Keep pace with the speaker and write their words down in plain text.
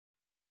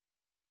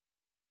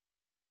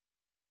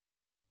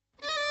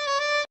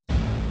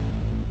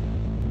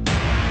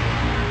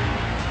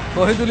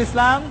শহীদুল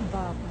ইসলাম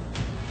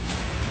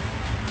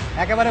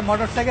একেবারে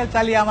মোটরসাইকেল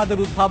চালিয়ে আমাদের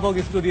উদ্ভাবক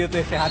স্টুডিওতে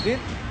এসে হাজির।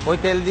 ওই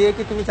তেল দিয়ে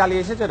কি তুমি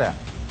চালিয়ে এসেছো?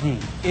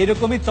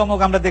 এইরকমই চমক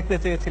আমরা দেখতে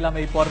চেয়েছিলাম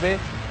এই পর্বে,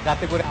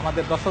 যাতে করে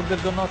আমাদের দর্শকদের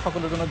জন্য,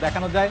 সকলের জন্য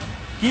দেখানো যায়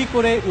কি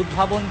করে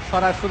উদ্ভাবন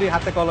সরাসরি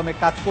হাতে কলমে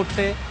কাজ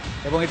করছে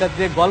এবং এটা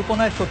যে গল্প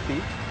নয় সত্যি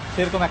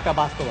সেরকম একটা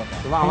বাস্তবতা।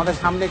 আমাদের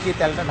সামনে কি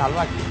তেলটা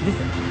ঢালবা কি?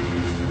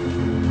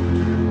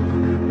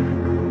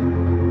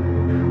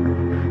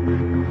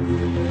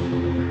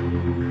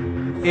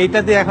 এইটা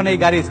দিয়ে এখন এই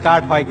গাড়ি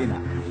স্টার্ট হয় কিনা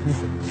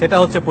সেটা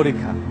হচ্ছে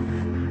পরীক্ষা।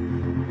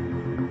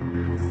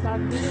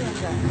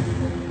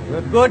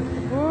 গুড।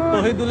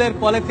 শহীদুলের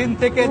পলিথিন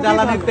থেকে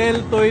জ্বালানি তেল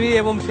তৈরি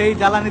এবং সেই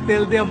জ্বালানি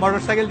তেল দিয়ে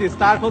মোটরসাইকেলটি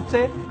স্টার্ট হচ্ছে।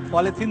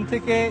 পলিথিন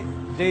থেকে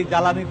যেই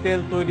জ্বালানি তেল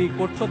তৈরি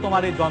করছো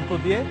তোমার এই যন্ত্র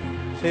দিয়ে,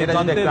 সেই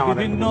যন্ত্রের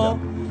বিভিন্ন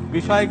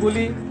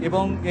বিষয়গুলি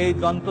এবং এই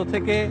যন্ত্র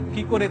থেকে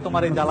কি করে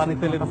তোমার এই জ্বালানি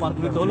তেলে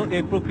রূপান্তরিত হলো,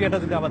 এই প্রক্রিয়াটা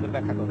যদি আমাদের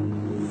ব্যাখ্যা করো।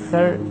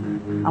 স্যার,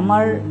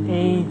 আমার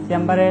এই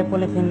চেম্বারে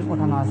পলিথিন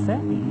ওঠানো আছে।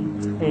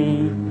 এই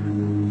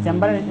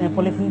চেম্বারে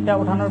পলিথিনটা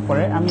ওঠানোর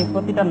পরে আমি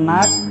প্রতিটা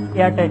নাট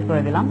এয়ার টাইট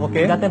করে দিলাম,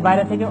 যাতে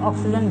বাইরে থেকে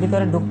অক্সিজেন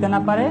ভিতরে ঢুকতে না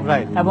পারে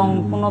এবং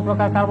কোনো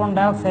প্রকার কার্বন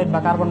ডাইঅক্সাইড বা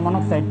কার্বন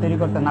মনোক্সাইড তৈরি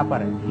করতে না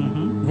পারে।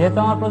 যেহেতু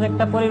আমার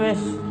প্রজেক্টটা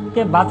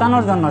পরিবেশকে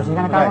বাঁচানোর জন্য,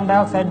 সেখানে কার্বন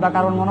ডাইঅক্সাইড বা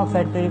কার্বন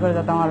মনোক্সাইড তৈরি করে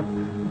যাতে আমার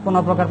কোনো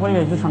প্রকার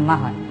পরিবেশ দূষণ না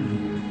হয়,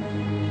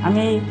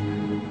 আমি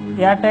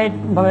এয়ার টাইট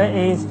ভাবে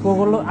এই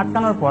স্ক্রুগুলো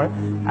আটকানোর পর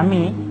আমি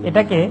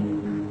এটাকে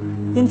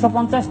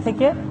 350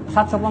 থেকে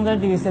 750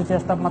 ডিগ্রি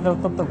সেলসিয়াস তাপমাত্রায়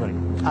উত্তপ্ত করি।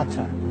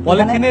 আচ্ছা,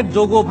 পলিথিনের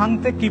যৌগ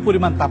ভাঙতে কি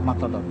পরিমাণ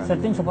তাপমাত্রা দরকার? Sir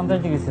 350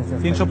 degree Celsius.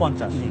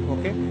 350।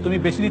 ওকে, তুমি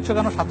বেশি নিচ্ছ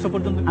কেন 700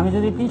 পর্যন্ত? আমি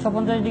যদি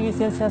 350 ডিগ্রি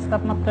সেলসিয়াস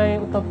তাপমাত্রায়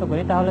উত্তপ্ত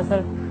করি তাহলে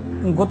স্যার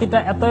গতিটা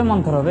এতই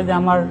মন্থর হবে যে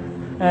আমার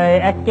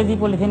 1 কেজি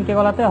পলিথিনকে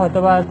গলাতে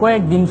হয়তোবা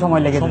কয়েকদিন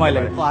সময় লেগে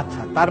যাবে।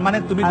 আচ্ছা, তার মানে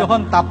তুমি যখন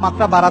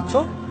তাপমাত্রা বাড়াচ্ছ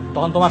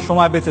তখন তোমার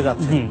সময় বেঁচে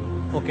যাচ্ছে। জি,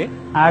 ওকে।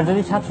 আর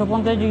যদি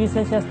 750 ডিগ্রি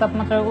সেলসিয়াস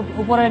তাপমাত্রার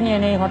উপরে নিয়ে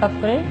নেই হঠাৎ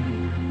করে,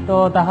 তো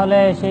তাহলে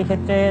সেই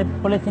ক্ষেত্রে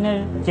পলিথিনের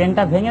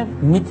চেনটা ভেঙে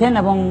মিথেন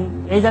এবং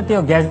এই জাতীয়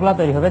গ্যাসগুলো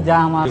তৈরি হবে, যা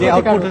আমার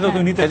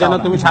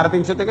তুমি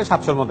 350 থেকে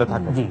 700 মধ্যে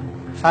থাকো। জি,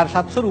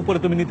 750 উপরে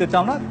তুমি নিতে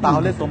চাও না,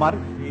 তাহলে তোমার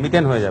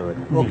মিথেন হয়ে যাবে।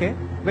 ওকে,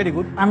 ভেরি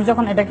গুড। আমি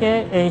যখন এটাকে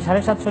এই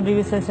 750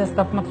 ডিগ্রি সেলসিয়াস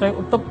তাপমাত্রায়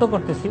উত্তপ্ত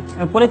করতেছি,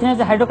 পলিথিনের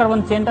যে হাইড্রোকার্বন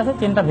চেনটা আছে,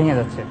 চেনটা ভেঙে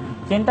যাচ্ছে।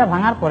 চেনটা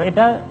ভাঙার পর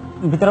এটা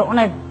ভিতরে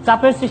অনেক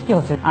চাপের সৃষ্টি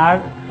হচ্ছে, আর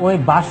ওই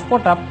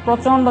বাষ্পটা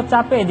প্রচন্ড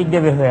চাপে এদিক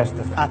দিয়ে বের হয়ে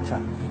আসতেছে। আচ্ছা,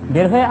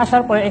 বের হয়ে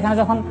আসার পরে এখানে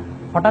যখন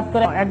হঠাৎ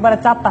করে একবারে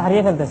চাপটা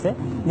হারিয়ে ফেলতেছে,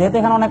 যেহেতু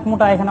এখানে অনেক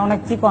মোটা, এখানে অনেক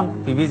চিকন,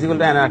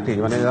 পিভিসিগুলো এনার্টি,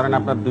 মানে ধরেন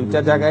আপনার দুইটা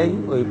জায়গায়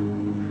ওই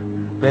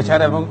প্রেসার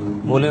এবং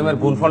ভলিউমের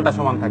গুণফলটা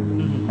সমান থাকবে।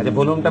 আচ্ছা,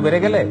 ভলিউমটা বেড়ে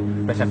গেলে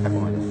প্রেসারটা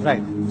কমে যাবে।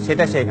 রাইট,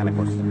 সেটা সে এখানে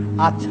করছে।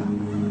 আচ্ছা,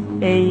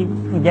 এই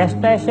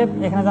গ্যাসটা এসে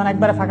এখানে যখন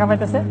একবারে ফাঁকা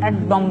পাইতেছে,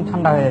 একদম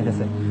ঠান্ডা হয়ে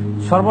যাইতেছে,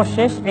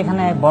 সর্বশেষ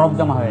এখানে বরফ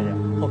জমা হয়ে যায়।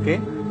 ওকে।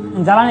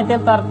 জ্বালানি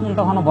তেল তার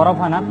তখনও বরফ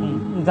হয় না,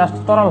 জাস্ট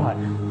তরল হয়।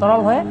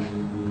 তরল হয়ে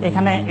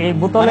এখানে এই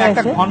বোতলে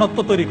একটা ঘনত্ব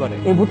তৈরি করে,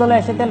 এই বোতলে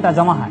এসে তেলটা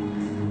জমা হয়।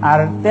 আর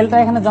তেলটা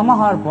এখানে জমা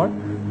হওয়ার পর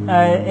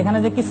এখানে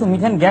যে কিছু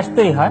মিথেন গ্যাস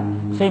তৈরি হয়,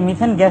 সেই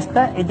মিথেন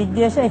গ্যাসটা এদিক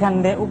দিয়ে এসে এখান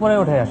দিয়ে উপরে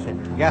উঠে আসে।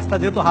 গ্যাসটা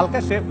যেহেতু হালকা,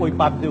 সে ওই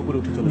পাত দিয়ে উপরে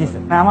উঠে চলে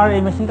যায়। আমার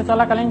এই মেশিনটা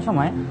চলাকালীন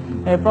সময়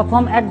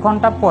প্রথম 1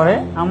 ঘন্টা পরে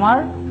আমার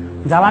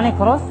জ্বালানি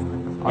খরচ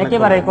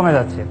একেবারে কমে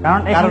যাচ্ছে, কারণ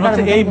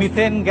এই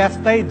মিথেন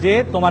গ্যাসটাই যে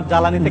তোমার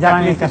জ্বালানি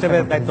হিসেবে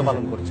দায়িত্ব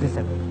পালন করছে।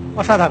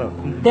 অসাধারণ।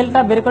 তেলটা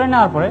বের করে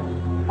নেওয়ার পরে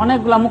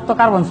অনেকগুলা মুক্ত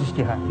কার্বন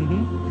সৃষ্টি হয়,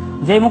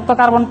 যে মুক্ত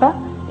কার্বনটা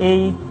এই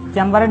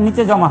চেম্বারের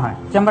নিচে জমা হয়।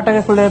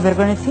 চেম্বারটাকে খুলে বের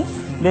করে নিচ্ছি।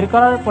 বের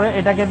করার পরে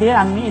এটাকে দিয়ে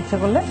আমি ইচ্ছে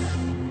করলে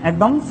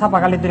একদম ছাপা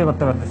কালি তৈরি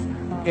করতে পারতেছি।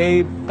 এই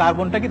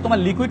কার্বনটা কি তোমার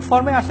লিকুইড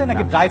ফর্মে আসে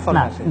নাকি ড্রাই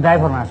ফর্মে আসে? ড্রাই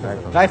ফর্মে আসে।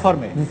 ড্রাই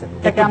ফর্মে।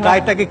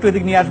 ড্রাইটাকে একটু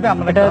এদিক নিয়ে আসবে,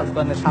 আমরা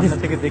সামনে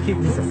থেকে দেখি।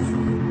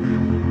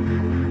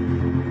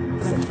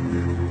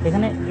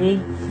 এখানে এই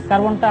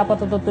কার্বনটা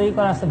আপাতত তৈরি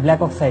করা আছে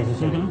ব্ল্যাক অক্সাইড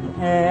হিসেবে।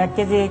 1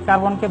 কেজি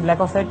কার্বনকে ব্ল্যাক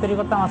অক্সাইড তৈরি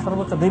করতে আমার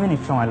সর্বোচ্চ 2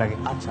 মিনিট সময় লাগে।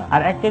 আচ্ছা।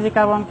 আর 1 কেজি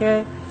কার্বনকে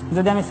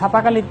যদি আমি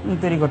ছাপাকালি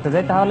তৈরি করতে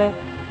যাই তাহলে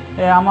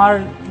আমার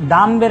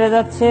দাম বেড়ে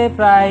যাচ্ছে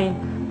প্রায়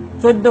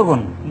 14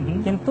 গুণ,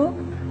 কিন্তু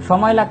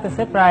সময়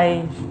লাগতেছে প্রায়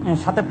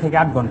 7 থেকে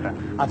 8 ঘন্টা।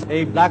 আচ্ছা,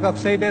 এই ব্ল্যাক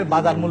অক্সাইডের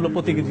বাজার মূল্য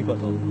প্রতি কেজি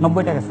কত?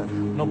 90 টাকা স্যার।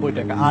 90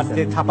 টাকা। আর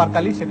যে ছাপার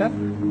কালি সেটা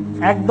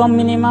একদম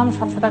মিনিমাম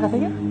 700 টাকা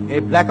থেকে।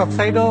 এই ব্ল্যাক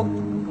অক্সাইডও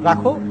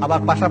রাখো, আবার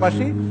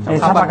পাশাপাশি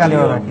ছাপা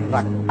কালিও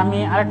রাখো। আমি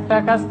আরেকটা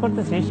কাজ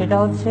করতেছি, সেটা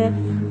হচ্ছে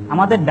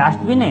আমাদের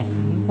ডাস্টবিনে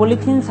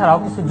পলিথিন ছাড়াও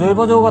কিছু জৈব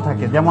যৌগ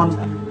থাকে, যেমন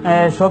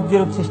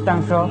সবজির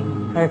উচ্ছিষ্টাংশ,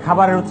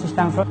 খাবারের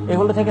উচ্ছিষ্টাংশ,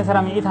 এগুলো থেকে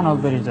স্যার আমি ইথানল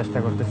তৈরির চেষ্টা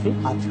করতেছি,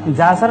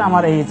 যা স্যার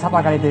আমার এই ছাপা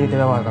কালি তৈরিতে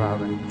ব্যবহার করা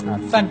হবে।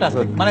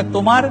 ফ্যান্টাস্টিক। মানে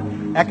তোমার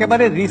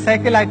একেবারে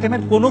রিসাইকেল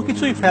আইটেমের কোনো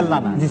কিছুই ফেললা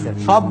না। জি স্যার।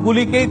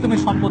 সবগুলিকেই তুমি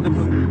সম্পদে।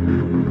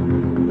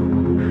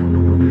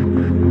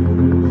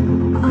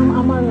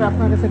 আমার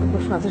আপনার কাছে একটা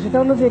প্রশ্ন আছে, সেটা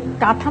হলো যে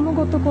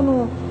কাঠামোগত কোনো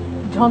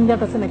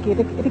ঝঞ্ঝাট আছে নাকি?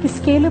 এটা কি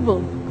স্কেলেবল?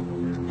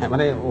 হ্যাঁ,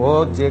 মানে ও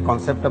যে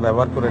কনসেপ্টটা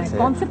ব্যবহার করেছে,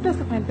 কনসেপ্টটা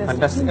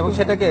ফ্যান্টাস্টিক, এবং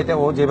সেটাকে এটা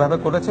ও যেভাবে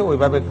করেছে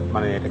ওইভাবে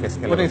মানে এটাকে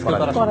স্কেল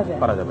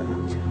করা যাবে।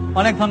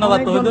 অনেক ধন্যবাদ।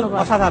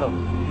 অসাধারণ।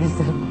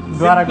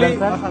 দোয়া রাখবেন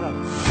স্যার।